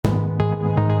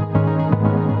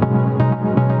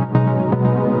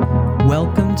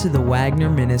to the Wagner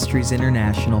Ministries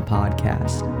International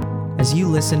podcast. As you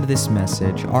listen to this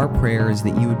message, our prayer is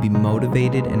that you would be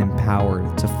motivated and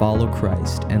empowered to follow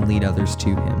Christ and lead others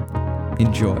to Him.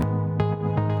 Enjoy.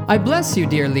 I bless you,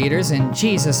 dear leaders, in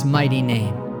Jesus' mighty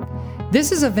name.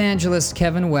 This is Evangelist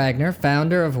Kevin Wagner,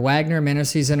 founder of Wagner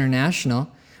Ministries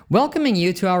International, welcoming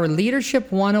you to our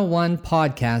Leadership 101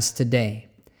 podcast today.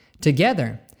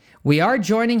 Together, we are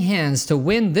joining hands to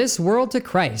win this world to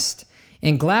Christ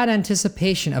in glad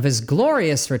anticipation of His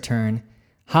glorious return.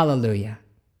 Hallelujah.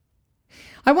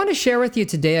 I want to share with you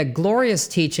today a glorious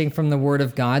teaching from the Word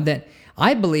of God that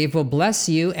I believe will bless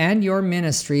you and your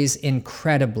ministries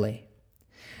incredibly.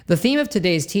 The theme of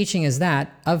today's teaching is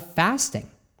that of fasting.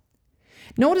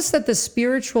 Notice that the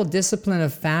spiritual discipline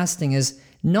of fasting is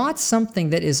not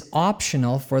something that is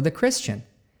optional for the Christian,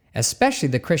 especially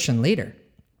the Christian leader.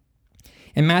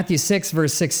 In Matthew 6,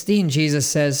 verse 16, Jesus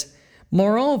says,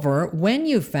 "Moreover, when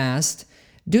you fast,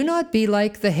 do not be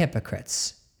like the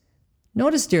hypocrites."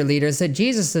 Notice, dear leaders, that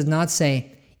Jesus does not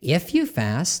say, if you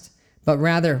fast, but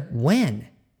rather when.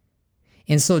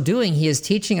 In so doing, He is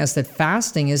teaching us that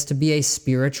fasting is to be a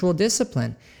spiritual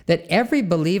discipline that every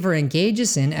believer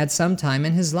engages in at some time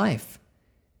in his life.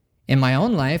 In my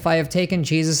own life, I have taken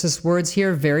Jesus' words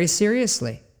here very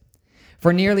seriously.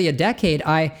 For nearly a decade,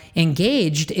 I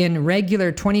engaged in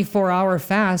regular 24-hour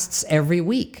fasts every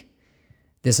week.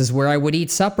 This is where I would eat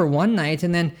supper one night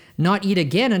and then not eat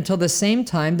again until the same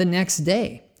time the next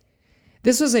day.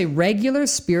 This was a regular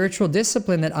spiritual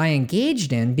discipline that I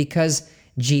engaged in because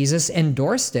Jesus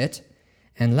endorsed it,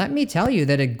 and let me tell you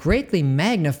that it greatly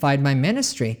magnified my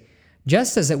ministry,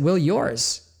 just as it will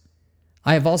yours.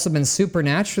 I have also been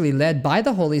supernaturally led by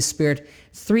the Holy Spirit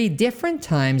 3 different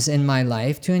times in my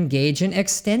life to engage in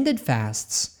extended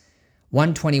fasts: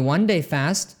 one 21-day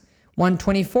fast, one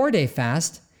 24-day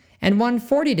fast, and one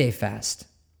 40-day fast.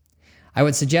 I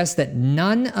would suggest that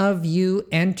none of you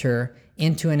enter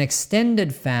into an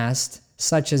extended fast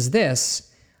such as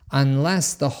this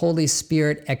unless the Holy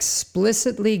Spirit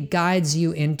explicitly guides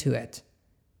you into it.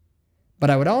 But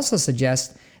I would also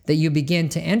suggest that you begin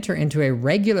to enter into a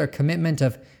regular commitment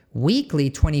of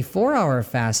weekly 24-hour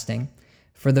fasting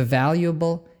for the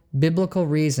valuable biblical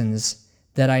reasons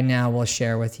that I now will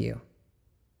share with you.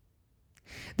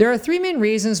 There are 3 main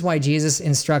reasons why Jesus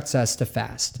instructs us to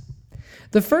fast.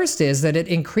 The first is that it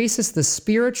increases the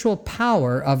spiritual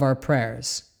power of our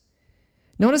prayers.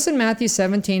 Notice in Matthew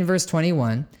 17, verse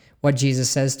 21, what Jesus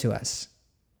says to us.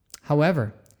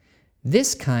 However,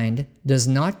 this kind does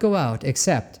not go out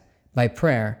except by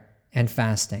prayer and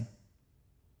fasting.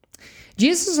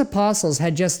 Jesus' apostles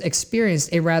had just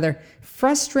experienced a rather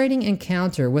frustrating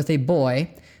encounter with a boy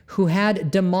who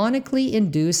had demonically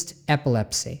induced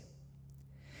epilepsy.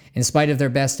 In spite of their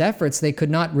best efforts, they could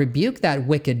not rebuke that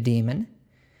wicked demon.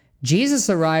 Jesus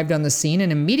arrived on the scene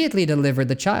and immediately delivered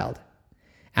the child.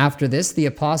 After this, the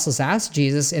apostles asked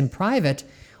Jesus in private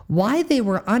why they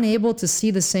were unable to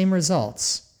see the same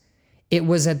results. It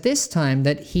was at this time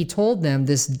that He told them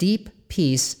this deep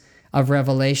piece of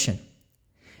revelation,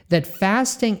 that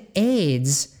fasting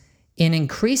aids in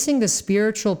increasing the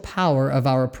spiritual power of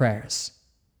our prayers.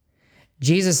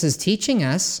 Jesus is teaching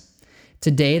us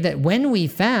today that when we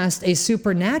fast, a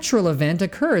supernatural event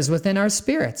occurs within our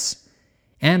spirits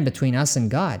and between us and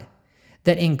God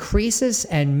that increases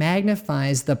and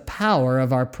magnifies the power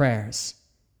of our prayers.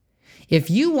 If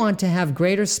you want to have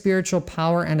greater spiritual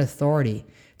power and authority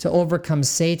to overcome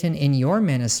Satan in your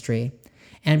ministry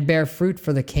and bear fruit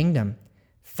for the kingdom,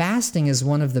 fasting is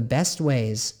one of the best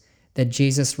ways that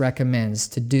Jesus recommends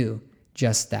to do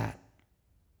just that.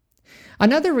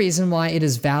 Another reason why it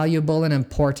is valuable and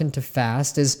important to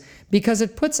fast is because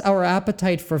it puts our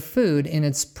appetite for food in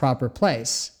its proper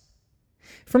place.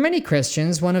 For many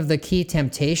Christians, one of the key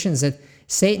temptations that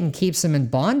Satan keeps them in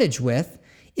bondage with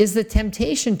is the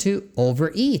temptation to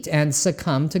overeat and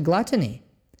succumb to gluttony.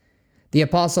 The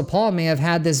Apostle Paul may have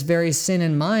had this very sin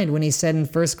in mind when he said in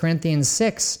 1 Corinthians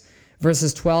 6,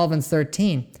 verses 12 and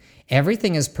 13,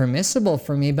 "Everything is permissible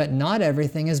for me, but not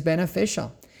everything is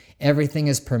beneficial. Everything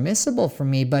is permissible for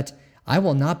me, but I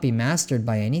will not be mastered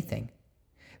by anything.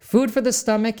 Food for the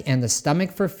stomach and the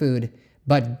stomach for food,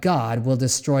 but God will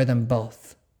destroy them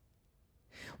both."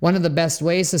 One of the best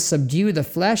ways to subdue the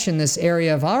flesh in this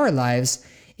area of our lives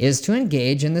is to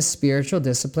engage in the spiritual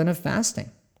discipline of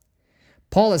fasting.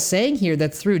 Paul is saying here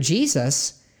that through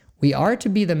Jesus, we are to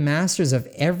be the masters of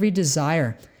every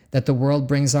desire that the world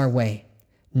brings our way,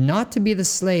 not to be the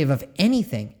slave of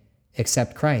anything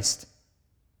except Christ.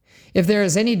 If there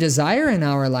is any desire in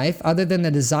our life other than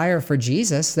the desire for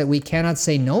Jesus that we cannot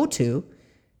say no to,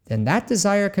 then that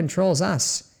desire controls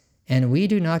us, and we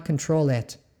do not control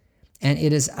it. and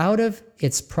it is out of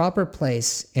its proper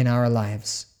place in our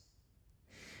lives.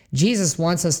 Jesus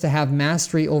wants us to have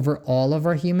mastery over all of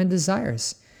our human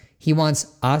desires. He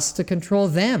wants us to control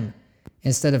them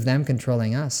instead of them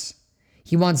controlling us.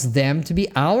 He wants them to be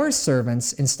our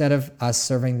servants instead of us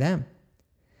serving them.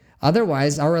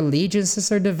 Otherwise, our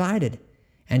allegiances are divided,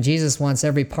 and Jesus wants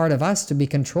every part of us to be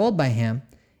controlled by Him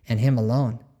and Him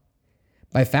alone.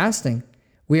 By fasting,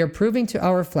 we are proving to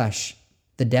our flesh,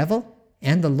 the devil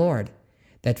and the Lord,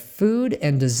 that food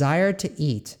and desire to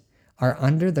eat are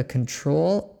under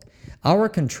our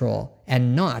control,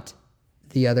 and not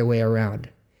the other way around.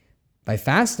 By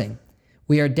fasting,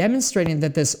 we are demonstrating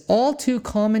that this all too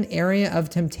common area of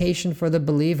temptation for the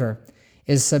believer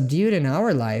is subdued in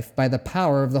our life by the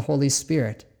power of the Holy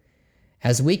Spirit,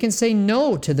 as we can say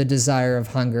no to the desire of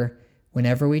hunger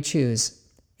whenever we choose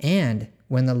and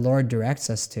when the Lord directs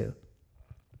us to.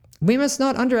 We must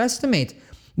not underestimate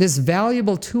this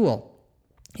valuable tool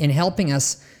in helping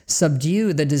us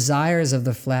subdue the desires of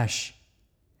the flesh.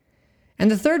 And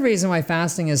the third reason why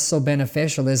fasting is so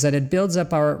beneficial is that it builds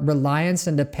up our reliance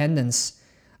and dependence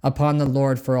upon the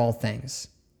Lord for all things.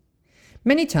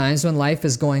 Many times when life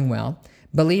is going well,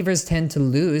 believers tend to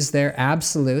lose their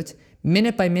absolute,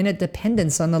 minute-by-minute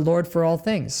dependence on the Lord for all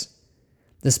things.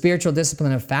 The spiritual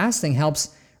discipline of fasting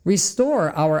helps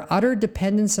restore our utter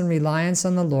dependence and reliance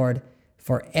on the Lord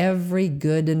for every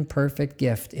good and perfect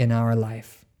gift in our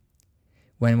life.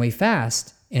 When we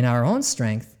fast in our own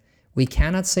strength, we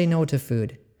cannot say no to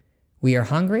food. We are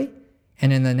hungry,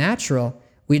 and in the natural,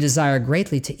 we desire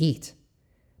greatly to eat.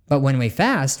 But when we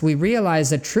fast, we realize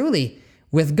that truly,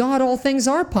 with God, all things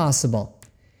are possible.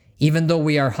 Even though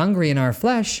we are hungry in our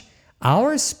flesh,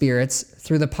 our spirits,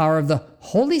 through the power of the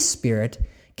Holy Spirit,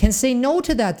 can say no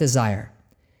to that desire.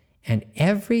 And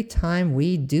every time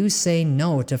we do say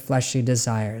no to fleshly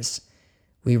desires,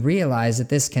 we realize that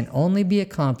this can only be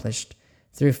accomplished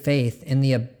through faith in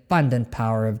the abundant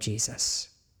power of Jesus.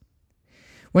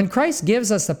 When Christ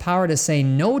gives us the power to say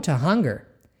no to hunger,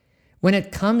 when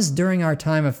it comes during our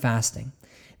time of fasting,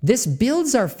 this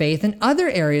builds our faith in other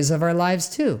areas of our lives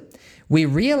too. We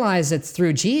realize that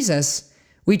through Jesus,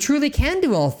 we truly can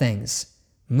do all things,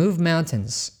 move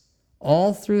mountains,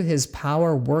 all through His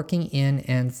power working in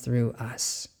and through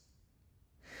us.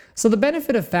 So the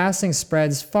benefit of fasting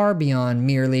spreads far beyond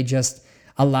merely just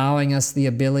allowing us the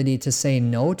ability to say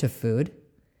no to food.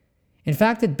 In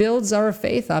fact, it builds our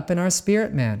faith up in our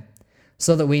spirit man,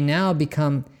 so that we now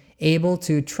become able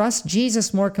to trust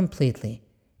Jesus more completely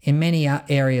in many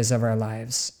areas of our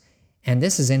lives. And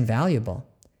this is invaluable.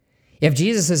 If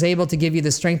Jesus is able to give you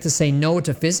the strength to say no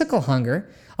to physical hunger,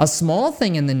 a small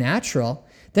thing in the natural,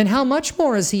 then how much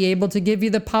more is He able to give you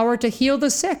the power to heal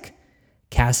the sick,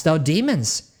 cast out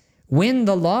demons, win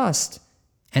the lost,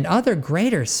 and other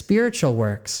greater spiritual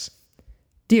works?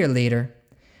 Dear leader,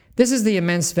 this is the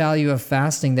immense value of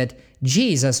fasting that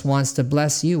Jesus wants to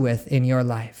bless you with in your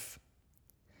life.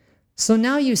 So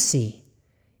now you see,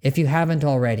 if you haven't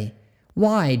already,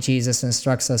 why Jesus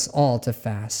instructs us all to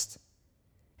fast.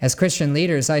 As Christian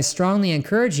leaders, I strongly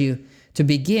encourage you to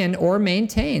begin or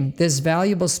maintain this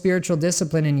valuable spiritual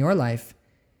discipline in your life.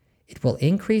 It will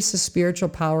increase the spiritual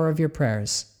power of your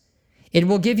prayers. It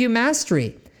will give you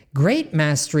mastery, great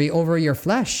mastery over your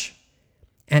flesh,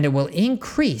 and it will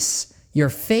increase your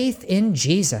faith in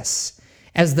Jesus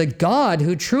as the God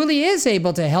who truly is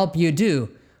able to help you do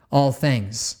all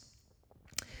things.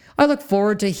 I look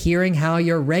forward to hearing how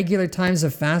your regular times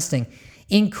of fasting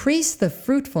increase the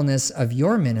fruitfulness of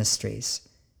your ministries.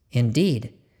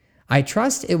 Indeed, I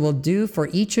trust it will do for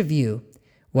each of you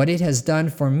what it has done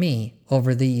for me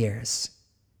over the years.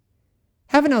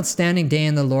 Have an outstanding day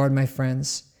in the Lord, my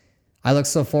friends. I look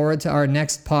so forward to our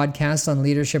next podcast on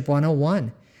Leadership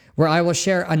 101, where I will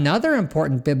share another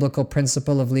important biblical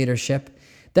principle of leadership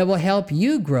that will help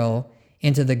you grow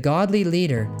into the godly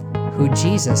leader who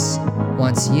Jesus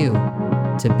wants you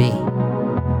to be.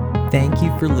 Thank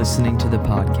you for listening to the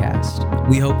podcast.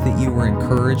 We hope that you were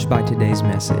encouraged by today's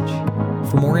message.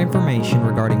 For more information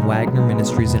regarding Wagner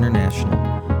Ministries International,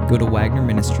 go to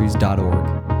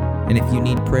wagnerministries.org. And if you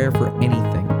need prayer for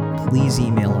anything, please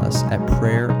email us at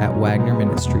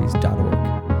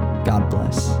prayer@wagnerministries.org. God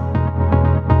bless.